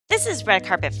This is Red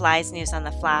Carpet Fly's News on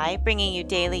the Fly, bringing you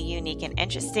daily, unique, and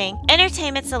interesting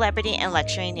entertainment, celebrity, and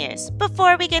luxury news.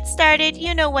 Before we get started,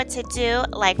 you know what to do.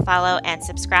 Like, follow, and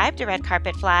subscribe to Red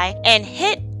Carpet Fly, and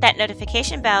hit that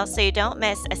notification bell so you don't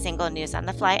miss a single News on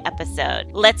the Fly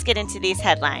episode. Let's get into these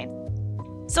headlines.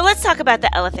 So let's talk about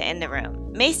the elephant in the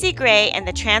room. Macy Gray and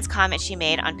the trans comment she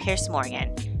made on Piers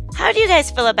Morgan. How do you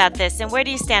guys feel about this, and where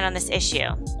do you stand on this issue?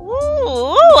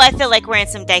 Ooh, I feel like we're in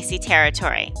some dicey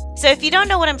territory. So if you don't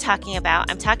know what I'm talking about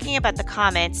the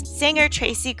comments singer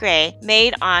Tracy Gray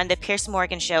made on the Piers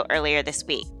Morgan show earlier this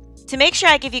week. To make sure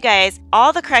I give you guys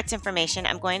all the correct information,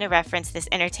 I'm going to reference this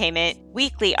Entertainment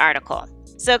Weekly article.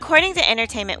 So according to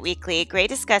Entertainment Weekly, Gray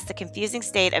discussed the confusing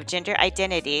state of gender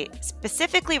identity,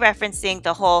 specifically referencing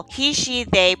the whole he, she,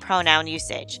 they pronoun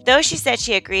usage. Though she said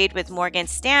she agreed with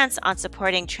Morgan's stance on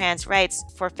supporting trans rights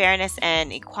for fairness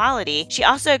and equality, she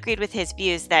also agreed with his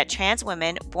views that trans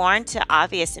women born to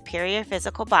obvious superior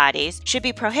physical bodies should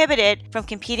be prohibited from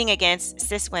competing against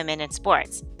cis women in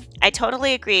sports. I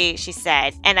totally agree, she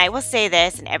said, and I will say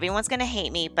this, and everyone's gonna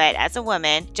hate me, but as a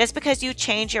woman, just because you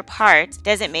change your parts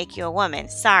doesn't make you a woman.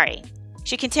 Sorry.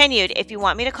 She continued, if you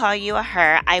want me to call you a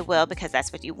her, I will because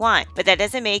that's what you want, but that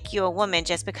doesn't make you a woman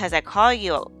just because I call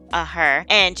you a her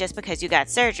and just because you got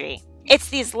surgery. It's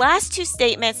these last two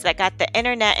statements that got the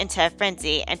internet into a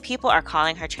frenzy, and people are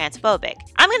calling her transphobic.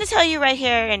 I'm going to tell you right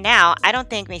here and now, I don't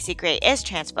think Macy Gray is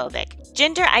transphobic.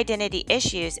 Gender identity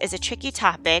issues is a tricky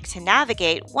topic to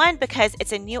navigate, one, because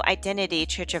it's a new identity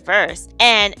to traverse,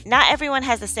 and not everyone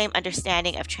has the same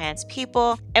understanding of trans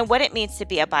people and what it means to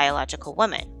be a biological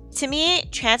woman. To me,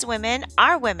 trans women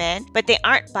are women, but they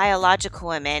aren't biological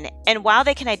women, and while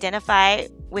they can identify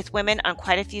with women on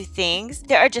quite a few things,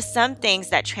 there are just some things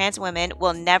that trans women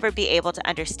will never be able to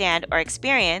understand or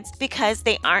experience because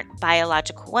they aren't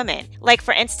biological women. Like,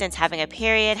 for instance, having a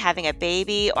period, having a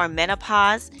baby, or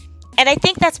menopause. And I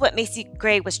think that's what Macy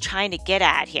Gray was trying to get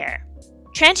at here.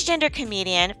 Transgender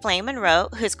comedian Flame Monroe,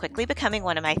 who's quickly becoming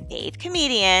one of my fave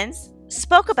comedians,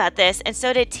 spoke about this, and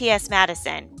so did T.S.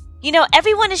 Madison. You know,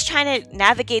 everyone is trying to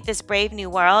navigate this brave new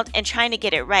world and trying to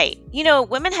get it right. You know,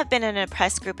 women have been an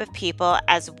oppressed group of people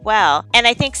as well, and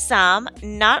I think some,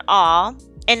 not all,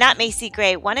 and not Macy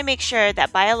Gray, want to make sure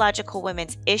that biological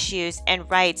women's issues and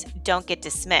rights don't get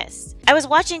dismissed. I was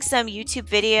watching some YouTube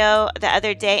video the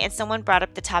other day, and someone brought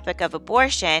up the topic of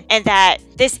abortion and that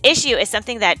this issue is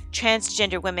something that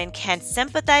transgender women can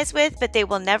sympathize with, but they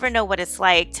will never know what it's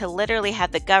like to literally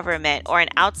have the government or an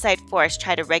outside force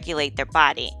try to regulate their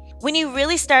body. When you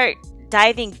really start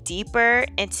diving deeper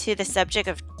into the subject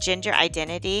of gender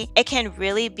identity, it can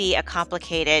really be a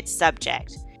complicated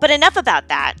subject. But enough about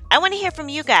that. I want to hear from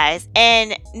you guys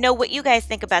and know what you guys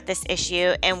think about this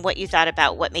issue and what you thought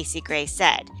about what Macy Gray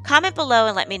said. Comment below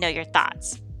and let me know your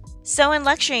thoughts. So in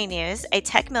luxury news, a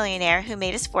tech millionaire who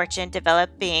made his fortune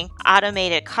developing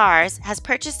automated cars has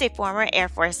purchased a former Air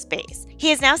Force base.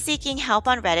 He is now seeking help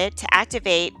on Reddit to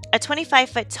activate a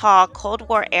 25-foot-tall Cold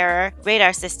War-era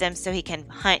radar system so he can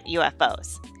hunt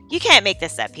UFOs. You can't make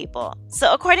this up, people.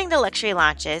 So according to Luxury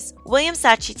Launches, William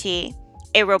Sachiti,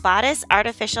 a robotics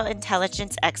artificial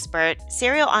intelligence expert,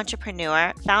 serial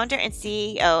entrepreneur, founder and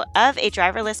CEO of a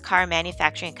driverless car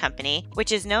manufacturing company,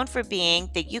 which is known for being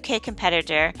the UK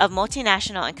competitor of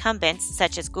multinational incumbents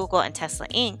such as Google and Tesla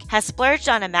Inc., has splurged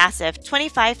on a massive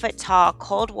 25-foot-tall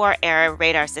Cold War-era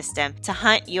radar system to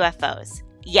hunt UFOs.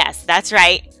 Yes, that's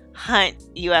right, hunt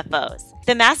UFOs.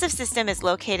 The massive system is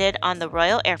located on the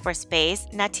Royal Air Force Base,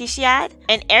 Natishiad,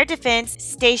 an air defense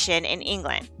station in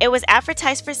England. It was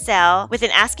advertised for sale with an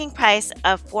asking price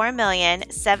of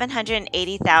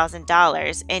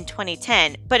 $4,780,000 in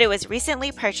 2010, but it was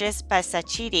recently purchased by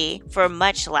Sachiti for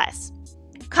much less.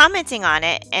 Commenting on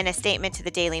it in a statement to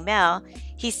the Daily Mail,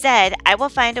 he said, I will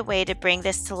find a way to bring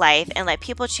this to life and let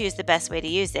people choose the best way to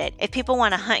use it. If people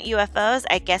want to hunt UFOs,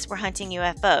 I guess we're hunting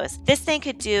UFOs. This thing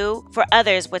could do for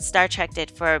others what Star Trek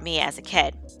did for me as a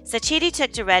kid. Sachiti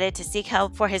took to Reddit to seek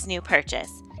help for his new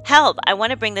purchase. Help, I want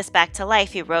to bring this back to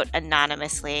life, he wrote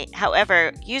anonymously.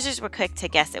 However, users were quick to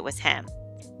guess it was him.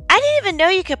 I didn't even know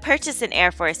you could purchase an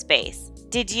Air Force base.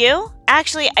 Did you?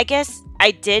 Actually, I guess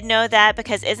I did know that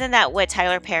because isn't that what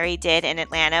Tyler Perry did in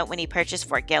Atlanta when he purchased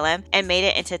Fort Gillem and made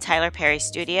it into Tyler Perry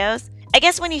Studios? I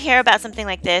guess when you hear about something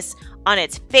like this, on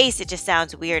its face it just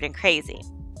sounds weird and crazy.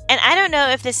 And I don't know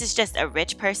if this is just a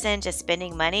rich person just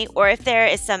spending money or if there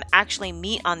is some actually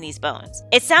meat on these bones.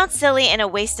 It sounds silly and a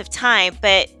waste of time,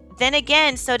 but then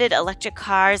again, so did electric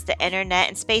cars, the internet,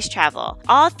 and space travel.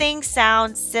 All things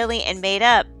sound silly and made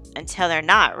up until they're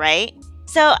not, right?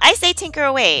 So I say tinker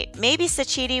away. Maybe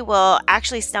Sachidi will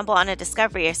actually stumble on a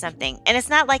discovery or something. And it's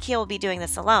not like he will be doing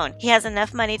this alone. He has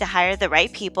enough money to hire the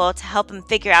right people to help him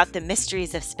figure out the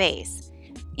mysteries of space.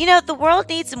 You know, the world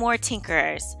needs more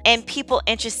tinkerers and people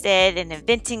interested in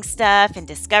inventing stuff and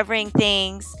discovering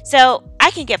things. So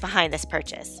I can get behind this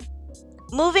purchase.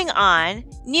 Moving on,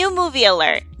 new movie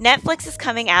alert. Netflix is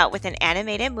coming out with an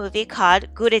animated movie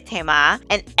called Guretema,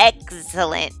 an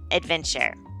excellent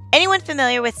adventure. Anyone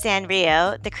familiar with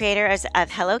Sanrio, the creators of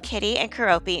Hello Kitty and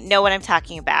Kuropi, know what I'm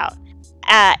talking about.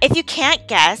 If you can't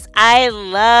guess, I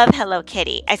love Hello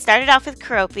Kitty. I started off with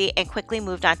Kuropi and quickly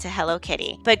moved on to Hello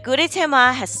Kitty. But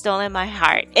Guretema has stolen my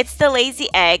heart. It's the lazy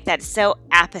egg that's so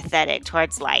apathetic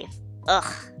towards life.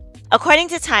 Ugh. According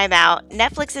to Time Out,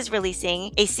 Netflix is releasing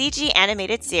a CG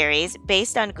animated series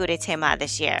based on Guretema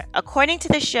this year. According to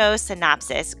the show's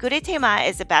synopsis, Guretema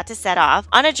is about to set off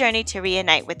on a journey to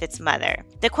reunite with its mother.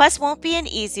 The quest won't be an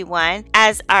easy one,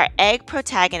 as our egg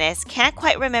protagonist can't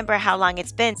quite remember how long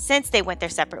it's been since they went their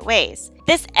separate ways.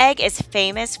 This egg is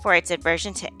famous for its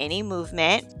aversion to any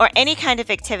movement or any kind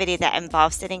of activity that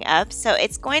involves sitting up, so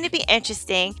it's going to be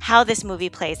interesting how this movie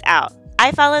plays out.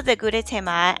 I follow the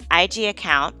Guretema IG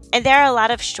account, and there are a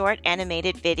lot of short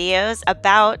animated videos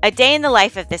about a day in the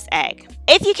life of this egg.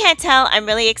 If you can't tell, I'm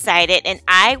really excited, and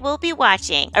I will be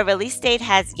watching. A release date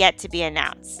has yet to be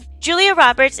announced. Julia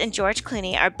Roberts and George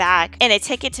Clooney are back in A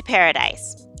Ticket to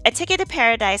Paradise. A Ticket to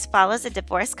Paradise follows a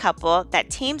divorced couple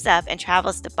that teams up and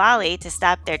travels to Bali to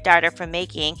stop their daughter from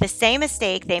making the same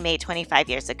mistake they made 25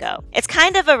 years ago. It's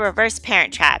kind of a reverse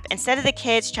parent trap. Instead of the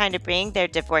kids trying to bring their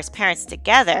divorced parents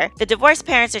together, the divorced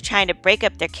parents are trying to break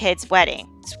up their kids' wedding.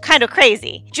 It's kind of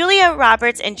crazy. Julia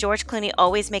Roberts and George Clooney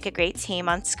always make a great team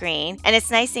on screen, and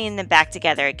it's nice seeing them back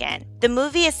together again. The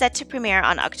movie is set to premiere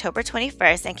on October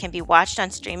 21st and can be watched on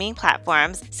streaming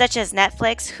platforms such as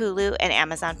Netflix, Hulu, and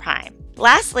Amazon Prime.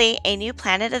 Lastly, a new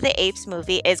Planet of the Apes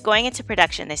movie is going into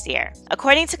production this year.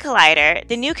 According to Collider,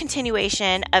 the new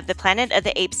continuation of the Planet of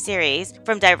the Apes series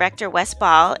from director Wes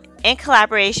Ball in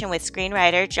collaboration with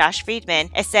screenwriter Josh Friedman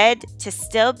is said to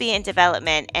still be in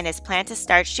development and is planned to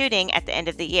start shooting at the end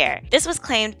of the year. This was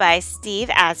claimed by Steve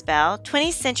Asbell,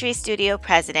 20th Century Studio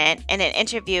president, in an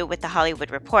interview with The Hollywood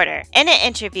Reporter. In an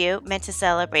interview meant to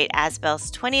celebrate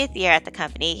Asbell's 20th year at the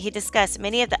company, he discussed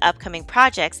many of the upcoming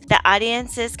projects that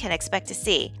audiences can expect to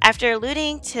see. After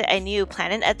alluding to a new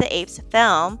Planet of the Apes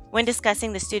film when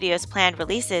discussing the studio's planned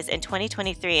releases in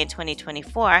 2023 and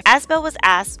 2024, Asbell was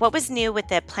asked what was new with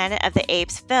the Planet of the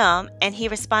Apes film, and he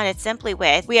responded simply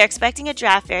with, "We are expecting a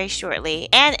draft very shortly,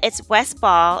 and it's Wes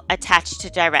Ball attached to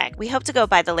direct. We hope to go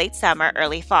by the late summer,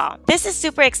 early fall." This is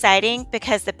super exciting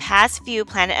because the past few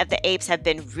Planet of the Apes have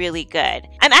been really good.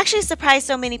 I'm actually surprised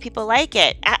so many people like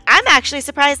it. I'm actually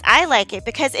surprised I like it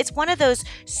because it's one of those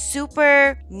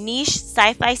super niche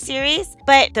sci-fi series,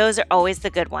 but those are always the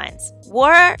good ones.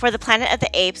 War for the Planet of the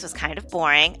Apes was kind of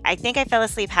boring. I think I fell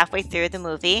asleep halfway through the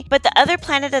movie, but the other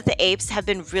Planet of the Apes have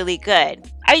been really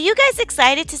good. Are you guys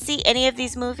excited to see any of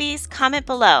these movies? Comment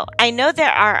below. I know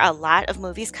there are a lot of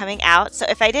movies coming out, so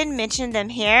if I didn't mention them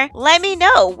here, let me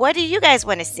know. What do you guys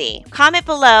want to see? Comment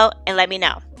below and let me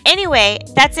know. Anyway,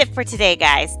 that's it for today,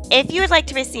 guys. If you would like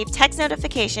to receive text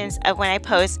notifications of when I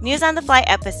post News on the Fly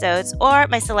episodes or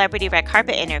my celebrity red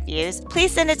carpet interviews,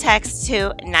 please send a text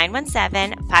to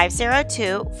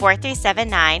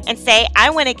 917-502-4379 and say, "I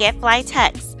want to get fly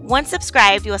texts." Once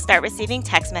subscribed, you will start receiving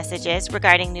text messages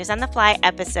regarding News on the Fly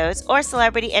episodes or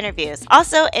celebrity interviews.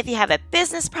 Also, if you have a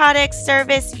business product,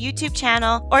 service, YouTube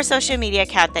channel, or social media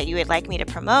account that you would like me to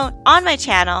promote on my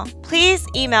channel, please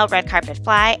email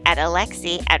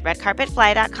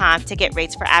redcarpetfly@alexi@redcarpetfly.com to get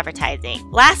rates for advertising.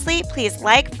 Lastly, please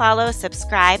like, follow,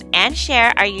 subscribe, and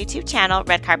share our YouTube channel,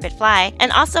 Red Carpet Fly,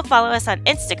 and also follow us on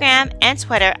Instagram and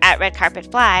Twitter at Red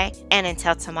Carpet Fly. And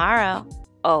until tomorrow,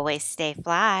 always stay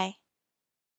fly.